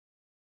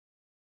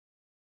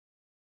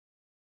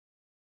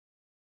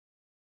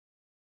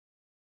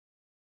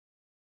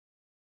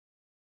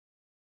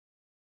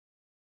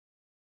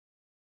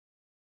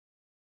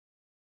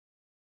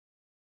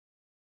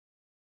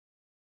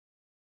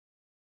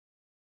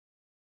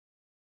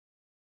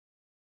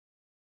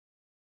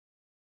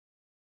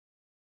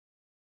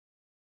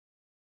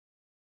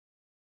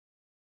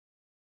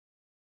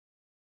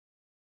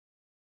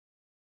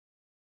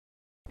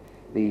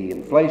the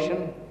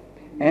inflation,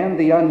 and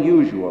the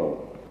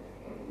unusual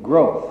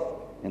growth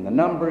in the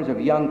numbers of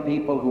young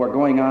people who are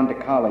going on to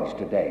college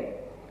today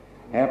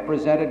have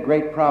presented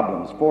great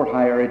problems for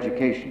higher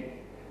education.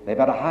 They've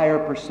had a higher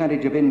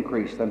percentage of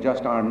increase than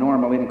just our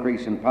normal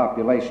increase in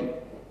population.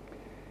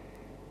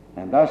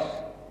 And thus,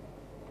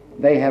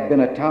 they have been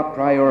a top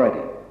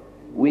priority.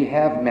 We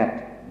have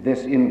met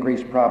this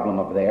increased problem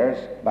of theirs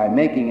by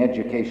making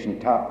education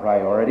top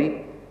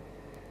priority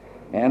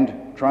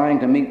and trying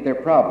to meet their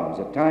problems.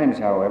 At times,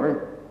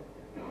 however,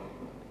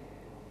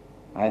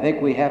 I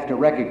think we have to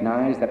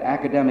recognize that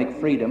academic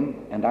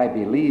freedom, and I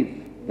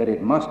believe that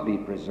it must be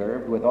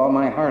preserved, with all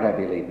my heart I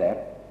believe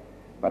that,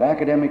 but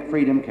academic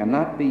freedom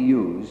cannot be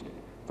used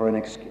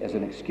as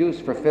an excuse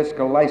for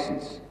fiscal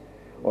license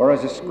or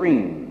as a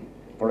screen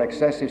for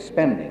excessive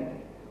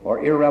spending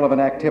or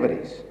irrelevant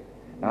activities.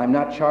 Now, I'm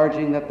not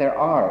charging that there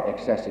are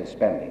excessive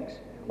spendings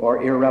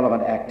or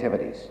irrelevant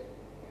activities.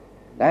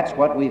 That's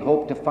what we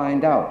hope to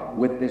find out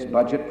with this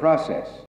budget process.